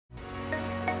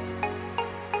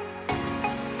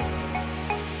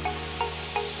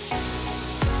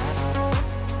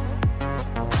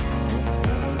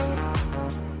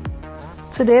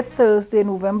Today, Thursday,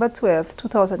 November 12,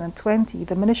 2020,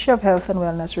 the Ministry of Health and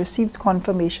Wellness received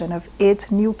confirmation of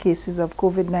 8 new cases of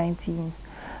COVID-19.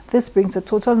 This brings the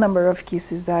total number of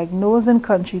cases diagnosed in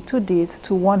country to date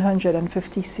to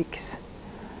 156.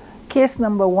 Case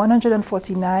number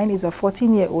 149 is a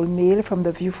 14-year-old male from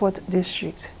the Beaufort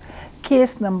district.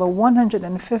 Case number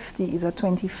 150 is a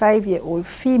 25-year-old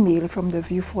female from the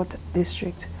Beaufort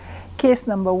district. Case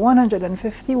number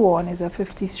 151 is a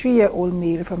 53-year-old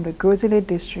male from the Gros-Islet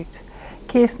district.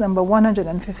 Case number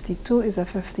 152 is a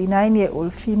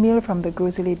 59-year-old female from the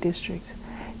Gros-Islet district.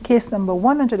 Case number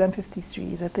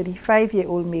 153 is a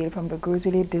 35-year-old male from the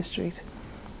Gros-Islet district.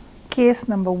 Case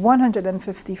number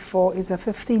 154 is a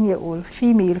 15-year-old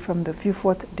female from the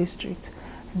Beaufort district.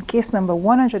 And case number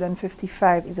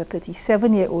 155 is a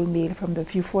 37-year-old male from the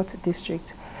Beaufort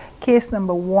district. Case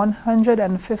number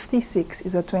 156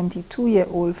 is a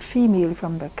 22-year-old female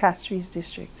from the Castries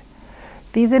district.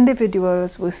 These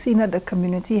individuals were seen at the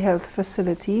community health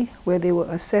facility where they were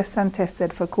assessed and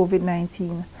tested for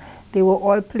COVID-19. They were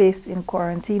all placed in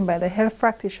quarantine by the health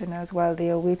practitioners while they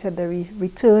awaited the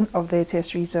return of their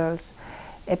test results.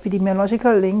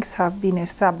 Epidemiological links have been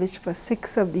established for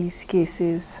 6 of these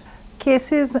cases.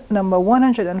 Cases number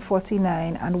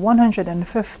 149 and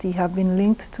 150 have been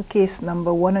linked to case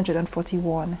number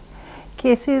 141.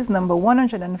 Cases number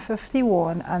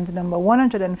 151 and number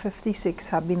 156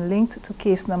 have been linked to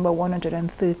case number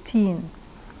 113.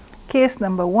 Case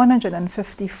number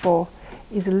 154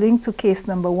 is linked to case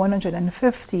number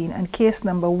 115, and case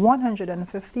number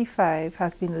 155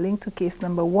 has been linked to case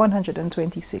number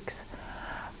 126.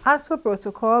 As per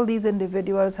protocol, these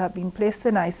individuals have been placed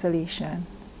in isolation.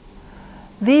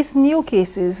 These new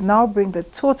cases now bring the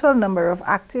total number of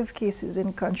active cases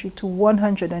in country to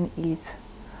 108.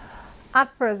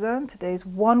 At present, there is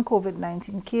 1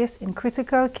 COVID-19 case in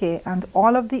critical care and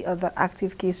all of the other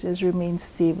active cases remain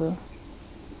stable.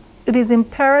 It is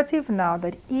imperative now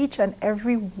that each and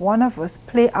every one of us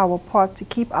play our part to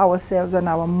keep ourselves and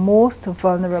our most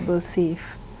vulnerable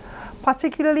safe,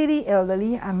 particularly the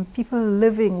elderly and people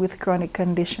living with chronic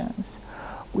conditions.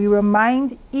 We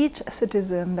remind each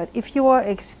citizen that if you are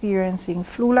experiencing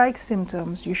flu-like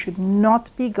symptoms, you should not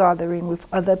be gathering with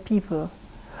other people,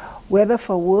 whether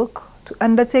for work, to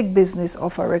undertake business,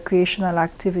 or for recreational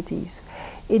activities.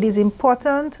 It is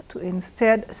important to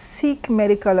instead seek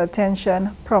medical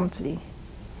attention promptly.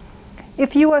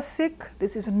 If you are sick,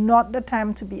 this is not the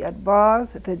time to be at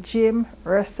bars, the gym,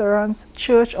 restaurants,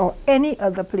 church, or any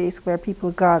other place where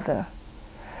people gather.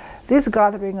 This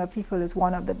gathering of people is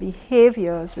one of the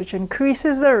behaviors which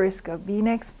increases the risk of being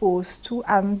exposed to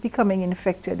and becoming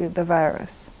infected with the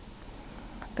virus.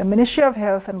 The Ministry of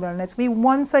Health and Wellness, we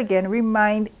once again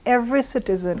remind every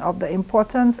citizen of the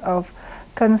importance of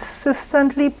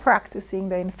consistently practicing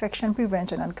the infection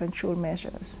prevention and control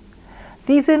measures.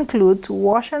 These include to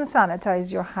wash and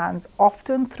sanitize your hands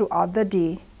often throughout the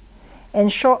day,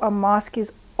 ensure a mask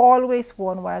is always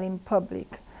worn while in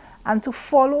public, and to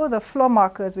follow the floor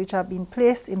markers which have been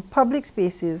placed in public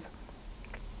spaces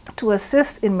to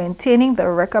assist in maintaining the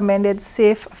recommended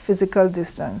safe physical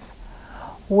distance.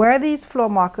 Where these floor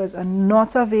markers are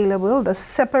not available, the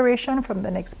separation from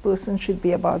the next person should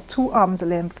be about 2 arms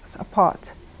lengths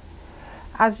apart.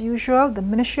 As usual, the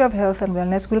Ministry of Health and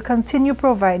Wellness will continue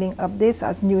providing updates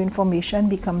as new information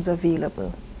becomes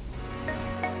available.